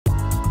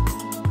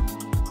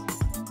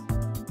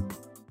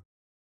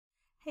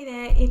Hey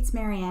there, it's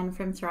Marianne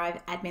from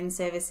Thrive Admin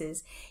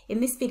Services. In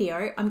this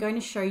video, I'm going to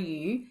show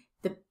you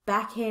the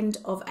back end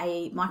of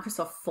a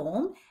Microsoft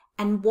form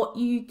and what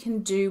you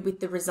can do with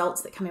the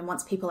results that come in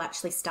once people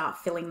actually start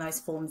filling those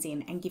forms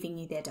in and giving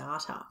you their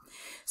data.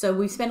 So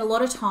we've spent a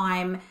lot of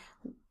time,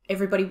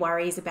 everybody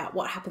worries about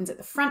what happens at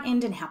the front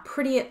end and how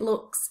pretty it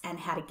looks and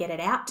how to get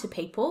it out to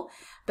people.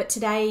 But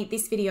today,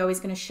 this video is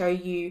going to show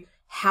you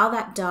how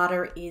that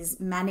data is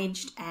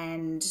managed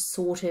and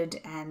sorted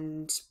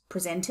and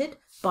presented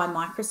by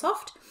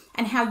Microsoft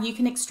and how you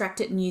can extract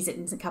it and use it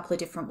in a couple of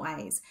different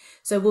ways.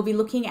 So we'll be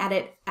looking at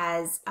it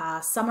as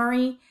a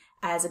summary,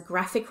 as a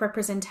graphic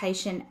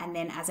representation, and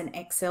then as an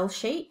Excel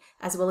sheet,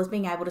 as well as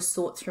being able to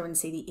sort through and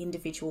see the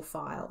individual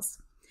files.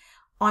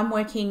 I'm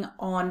working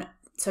on,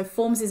 so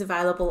Forms is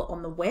available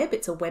on the web.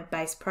 It's a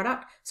web-based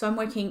product. So I'm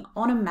working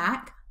on a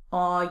Mac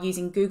or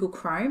using Google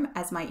Chrome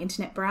as my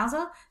internet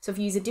browser. So if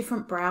you use a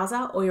different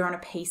browser or you're on a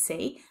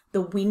PC,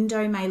 the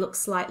window may look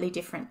slightly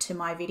different to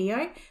my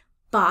video,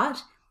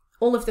 but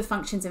all of the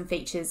functions and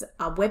features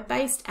are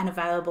web-based and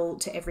available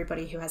to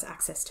everybody who has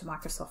access to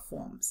Microsoft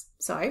Forms.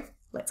 So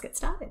let's get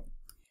started.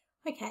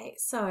 Okay,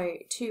 so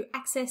to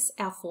access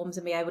our forms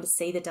and be able to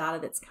see the data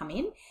that's come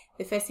in,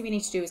 the first thing we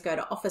need to do is go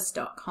to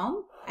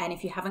office.com. And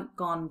if you haven't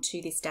gone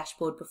to this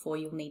dashboard before,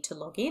 you'll need to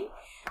log in.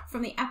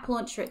 From the app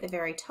launcher at the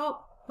very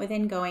top, we're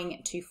then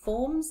going to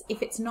Forms.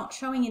 If it's not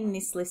showing in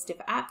this list of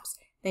apps,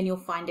 then you'll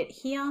find it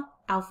here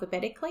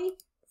alphabetically,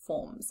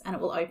 Forms, and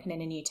it will open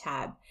in a new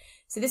tab.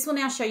 So this will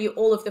now show you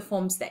all of the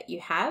forms that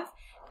you have,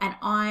 and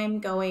I'm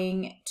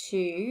going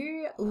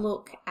to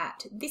look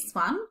at this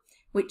one,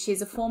 which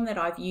is a form that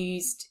I've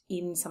used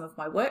in some of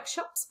my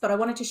workshops, but I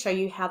wanted to show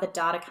you how the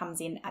data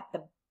comes in at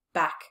the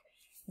back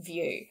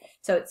view.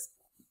 So it's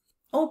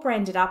all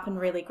branded up and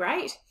really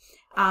great.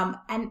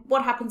 And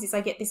what happens is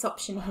I get this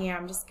option here.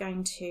 I'm just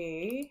going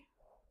to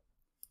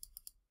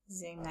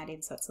zoom that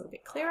in so it's a little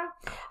bit clearer.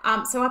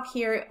 So up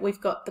here,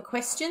 we've got the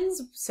questions.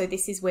 So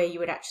this is where you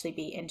would actually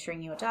be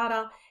entering your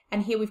data.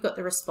 And here we've got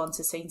the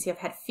responses. So you can see I've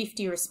had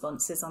 50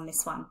 responses on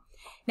this one.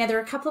 Now there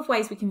are a couple of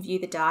ways we can view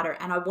the data,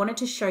 and I wanted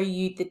to show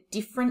you the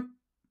different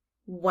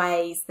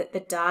ways that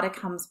the data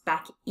comes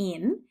back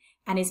in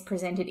and is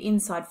presented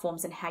inside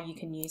Forms and how you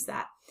can use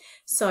that.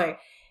 So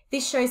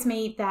this shows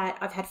me that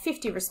I've had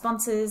 50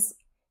 responses.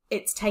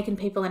 It's taken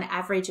people an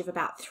average of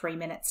about 3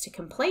 minutes to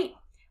complete,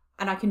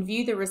 and I can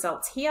view the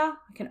results here.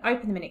 I can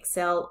open them in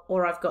Excel,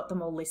 or I've got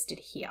them all listed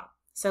here.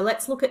 So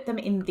let's look at them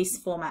in this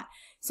format.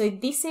 So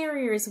this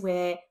area is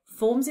where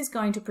Forms is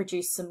going to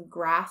produce some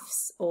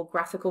graphs or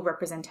graphical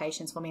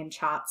representations for me and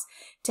charts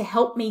to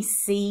help me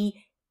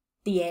see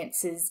the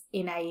answers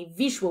in a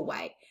visual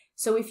way.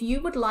 So if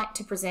you would like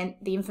to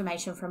present the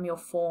information from your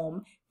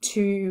form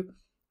to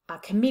a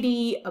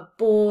committee, a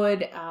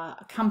board,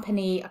 a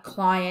company, a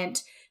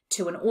client,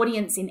 to an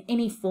audience in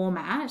any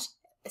format,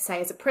 say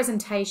as a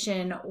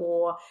presentation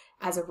or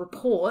as a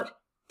report,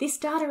 this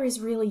data is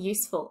really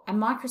useful,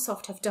 and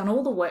Microsoft have done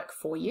all the work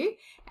for you,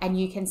 and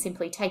you can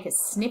simply take a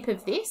snip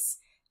of this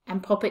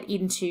and pop it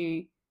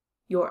into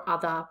your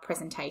other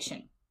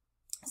presentation.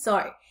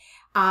 So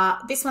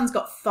this one's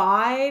got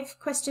 5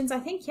 questions, I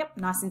think. Yep,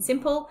 nice and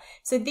simple.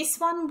 So this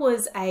one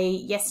was a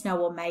yes, no,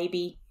 or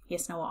maybe,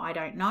 yes, no, or I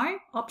don't know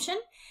option.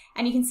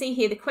 And you can see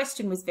here the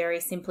question was very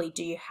simply,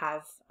 do you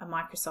have a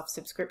Microsoft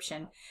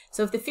subscription?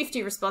 So of the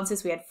 50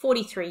 responses, we had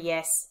 43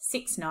 yes,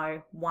 6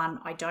 no, 1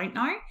 I don't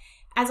know.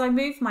 As I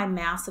move my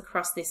mouse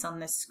across this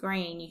on the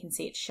screen, you can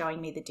see it's showing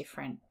me the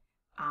different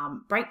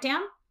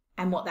breakdown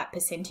and what that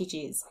percentage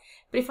is.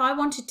 But if I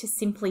wanted to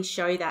simply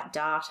show that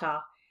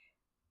data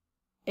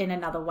in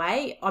another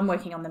way, I'm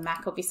working on the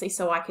Mac obviously,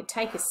 so I could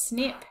take a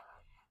snip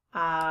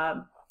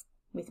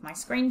with my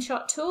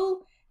screenshot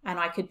tool, and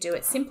I could do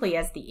it simply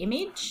as the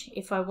image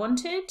if I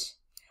wanted,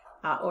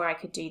 or I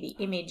could do the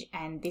image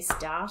and this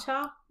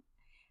data,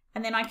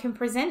 and then I can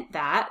present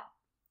that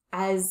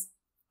as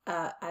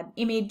an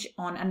image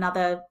on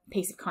another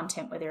piece of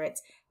content, whether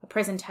it's a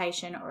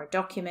presentation or a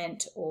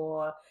document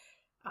or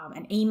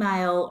an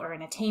email or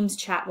in a Teams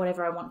chat,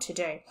 whatever I want to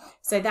do.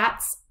 So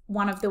that's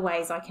one of the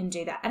ways I can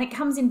do that. And it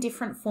comes in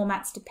different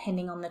formats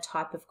depending on the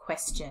type of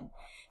question.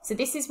 So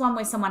this is one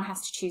where someone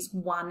has to choose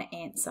one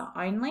answer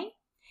only.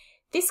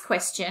 This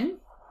question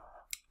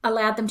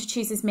allowed them to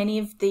choose as many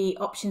of the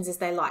options as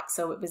they like.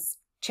 So it was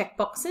check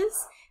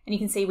boxes, and you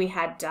can see we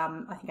had,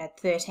 I think I had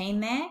 13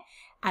 there.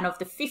 And of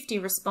the 50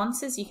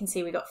 responses, you can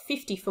see we got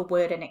 50 for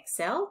Word and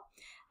Excel,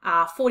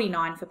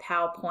 49 for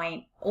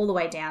PowerPoint, all the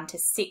way down to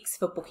 6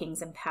 for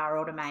Bookings and Power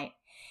Automate.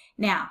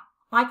 Now,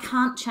 I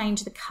can't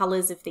change the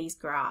colors of these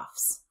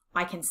graphs.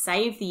 I can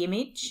save the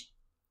image,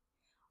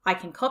 I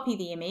can copy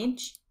the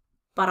image,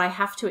 but I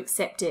have to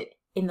accept it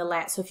in the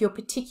layout. So if you're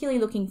particularly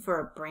looking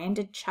for a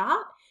branded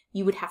chart,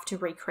 you would have to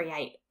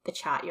recreate the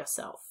chart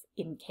yourself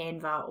in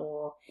Canva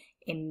or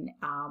in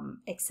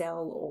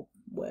Excel or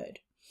Word.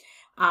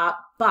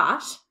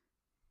 But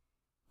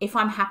if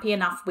I'm happy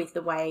enough with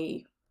the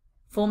way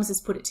Forms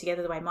has put it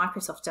together, the way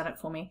Microsoft's done it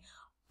for me,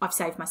 I've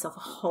saved myself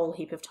a whole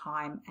heap of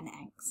time and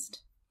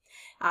angst.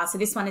 So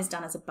this one is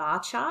done as a bar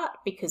chart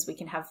because we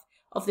can have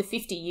of the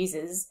 50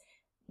 users,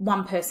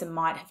 one person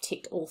might have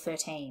ticked all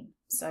 13.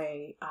 So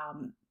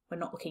we're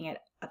not looking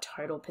at a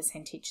total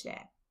percentage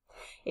there.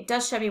 It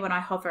does show me when I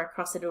hover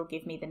across it, it'll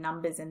give me the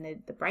numbers and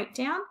the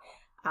breakdown,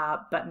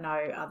 but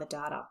no other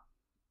data.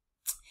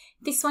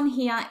 This one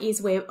here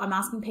is where I'm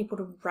asking people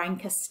to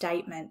rank a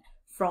statement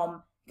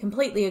from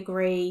completely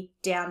agree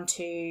down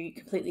to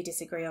completely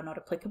disagree or not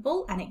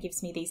applicable, and it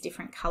gives me these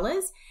different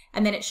colors,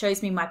 and then it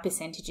shows me my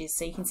percentages.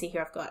 So you can see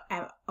here I've got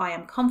I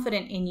am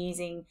confident in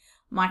using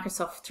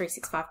Microsoft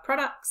 365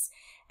 products,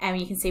 and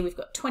you can see we've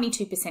got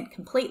 22%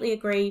 completely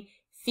agree,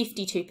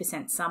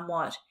 52%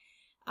 somewhat,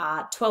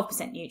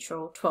 12%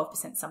 neutral,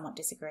 12% somewhat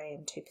disagree,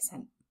 and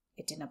 2%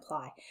 it didn't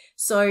apply.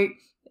 So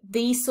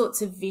these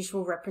sorts of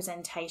visual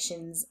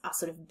representations are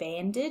sort of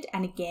banded,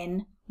 and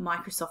again,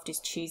 Microsoft is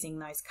choosing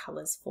those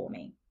colors for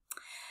me.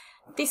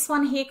 This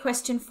one here,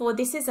 question 4,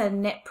 this is a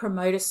net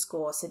promoter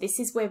score. So this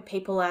is where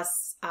people are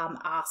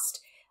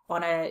asked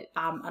on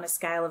a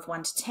scale of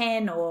 1 to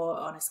 10 or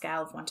on a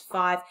scale of 1 to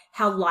 5,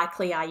 how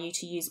likely are you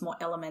to use more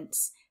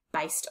elements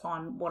based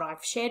on what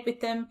I've shared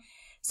with them?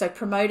 So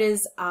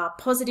promoters are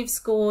positive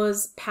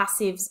scores,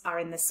 passives are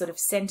in the sort of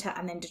center,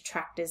 and then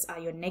detractors are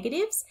your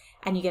negatives,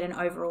 and you get an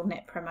overall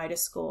net promoter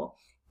score.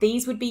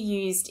 These would be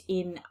used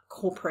in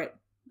corporate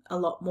a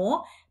lot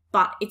more,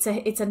 but it's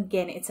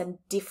a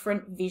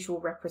different visual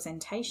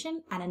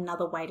representation and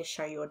another way to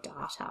show your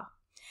data.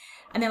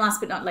 And then last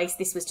but not least,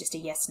 this was just a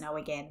yes, no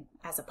again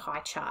as a pie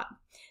chart.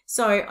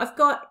 So I've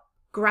got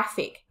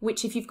graphic,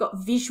 which if you've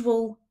got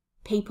visual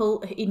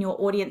people in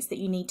your audience that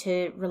you need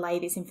to relay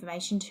this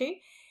information to,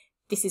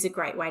 this is a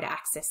great way to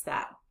access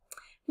that.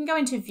 You can go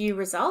into view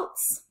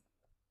results,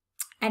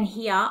 and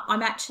here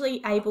I'm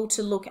actually able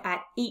to look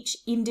at each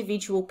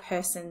individual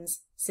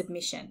person's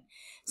submission.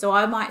 So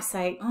I might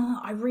say, oh,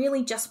 I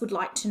really just would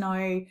like to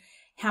know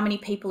how many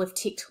people have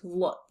ticked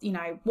what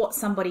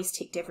somebody's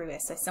ticked everywhere.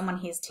 So someone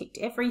here's ticked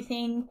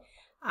everything.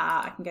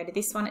 I can go to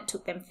this one. It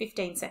took them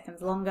 15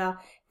 seconds longer.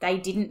 They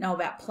didn't know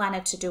about Planner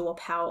to Do or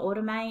Power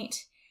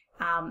Automate.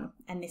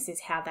 And this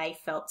is how they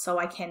felt. So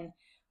I can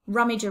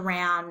rummage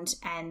around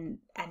and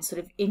sort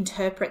of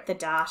interpret the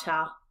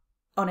data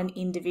on an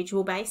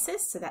individual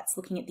basis. So that's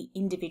looking at the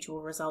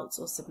individual results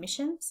or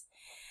submissions.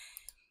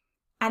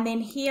 And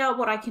then here,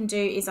 what I can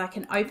do is I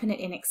can open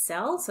it in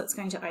Excel. So it's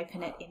going to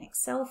open it in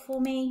Excel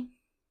for me.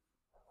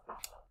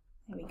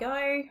 There we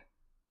go.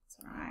 It's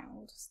all right.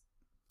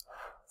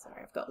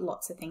 Sorry, I've got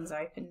lots of things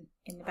open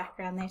in the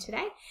background there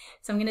today.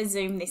 So I'm going to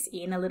zoom this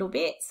in a little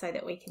bit so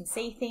that we can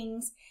see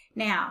things.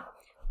 Now,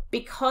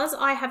 because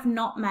I have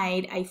not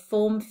made a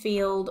form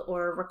field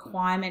or a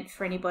requirement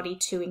for anybody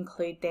to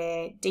include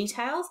their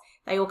details,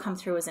 they all come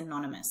through as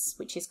anonymous,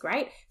 which is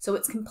great. So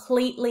it's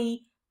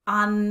completely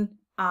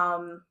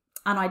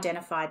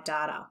unidentified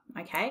data,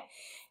 okay?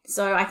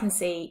 So I can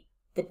see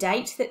the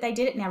date that they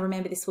did it. Now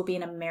remember, this will be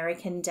an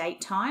American date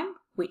time,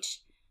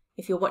 which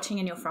if you're watching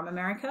and you're from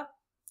America,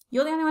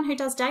 you're the only one who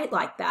does date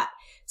like that.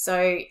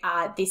 So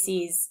this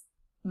is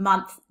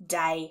month,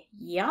 day,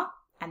 year,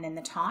 and then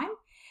the time.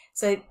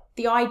 So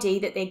the ID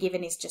that they're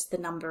given is just the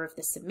number of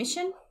the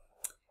submission.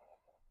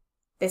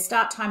 Their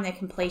start time, their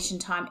completion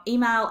time,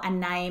 email and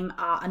name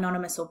are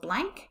anonymous or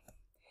blank.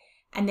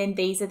 And then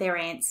these are their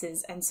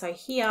answers. And so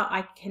here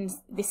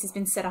this has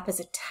been set up as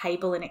a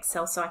table in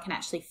Excel, so I can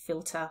actually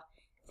filter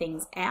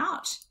things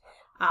out.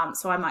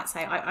 So I might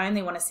say, I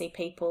only want to see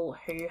people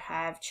who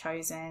have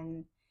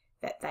chosen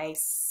that they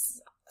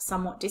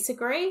somewhat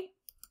disagree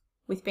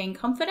with being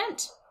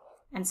confident.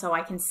 And so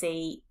I can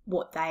see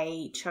what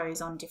they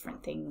chose on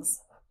different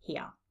things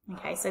here.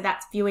 Okay, so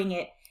that's viewing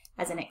it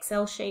as an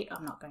Excel sheet.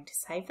 I'm not going to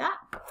save that.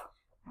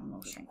 And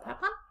we'll shrink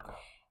that one.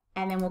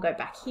 And then we'll go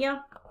back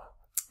here.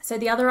 So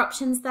the other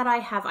options that I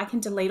have, I can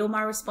delete all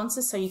my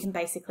responses, so you can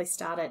basically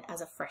start it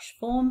as a fresh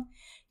form.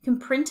 You can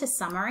print a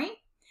summary.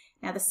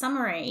 Now the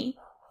summary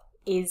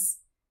is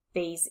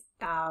these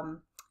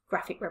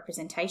graphic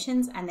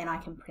representations, and then I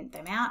can print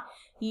them out.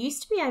 You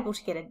used to be able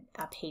to get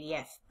a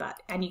PDF,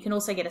 and you can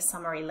also get a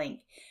summary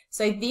link.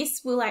 So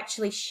this will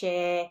actually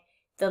share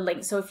the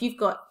link. So if you've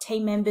got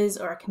team members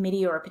or a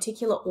committee or a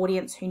particular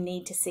audience who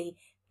need to see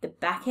the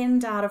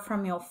back-end data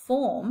from your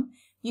form,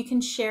 you can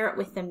share it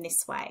with them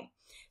this way.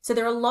 So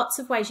there are lots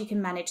of ways you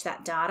can manage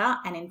that data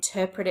and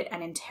interpret it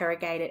and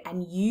interrogate it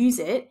and use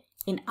it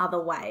in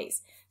other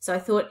ways. So I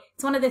thought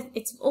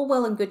it's all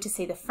well and good to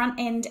see the front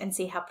end and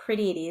see how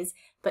pretty it is,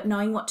 but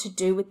knowing what to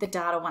do with the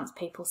data once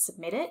people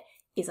submit it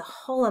is a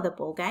whole other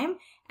ballgame,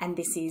 and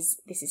this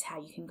is how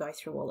you can go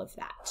through all of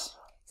that.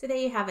 So there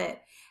you have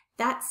it.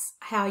 That's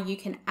how you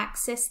can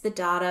access the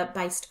data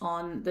based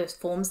on the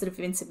forms that have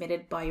been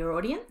submitted by your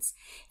audience.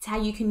 It's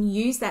how you can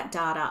use that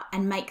data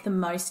and make the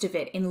most of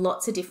it in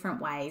lots of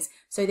different ways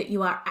so that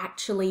you are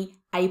actually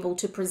able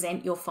to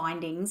present your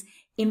findings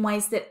in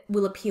ways that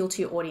will appeal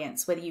to your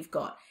audience, whether you've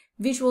got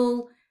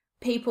visual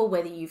people,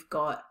 whether you've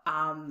got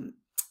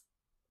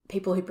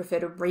people who prefer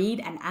to read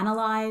and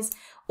analyze,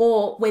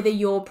 or whether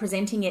you're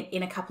presenting it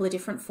in a couple of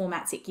different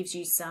formats, it gives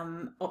you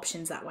some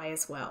options that way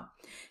as well.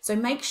 So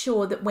make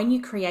sure that when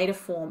you create a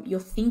form, you're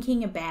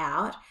thinking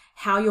about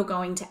how you're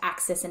going to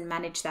access and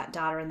manage that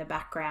data in the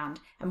background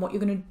and what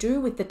you're going to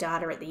do with the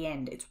data at the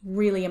end. It's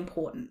really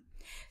important.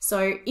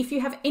 So if you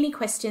have any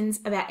questions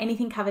about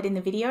anything covered in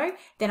the video,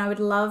 then I would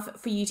love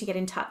for you to get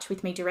in touch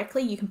with me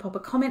directly. You can pop a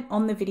comment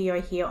on the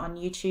video here on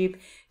YouTube.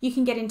 You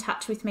can get in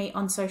touch with me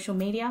on social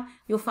media.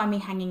 You'll find me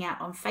hanging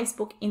out on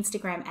Facebook,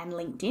 Instagram, and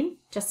LinkedIn.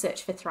 Just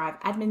search for Thrive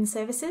Admin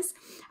Services.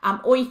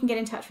 Or you can get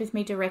in touch with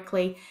me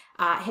directly.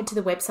 Head to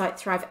the website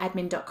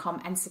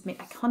thriveadmin.com and submit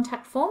a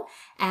contact form.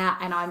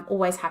 And I'm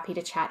always happy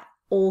to chat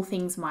all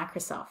things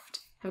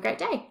Microsoft. Have a great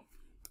day.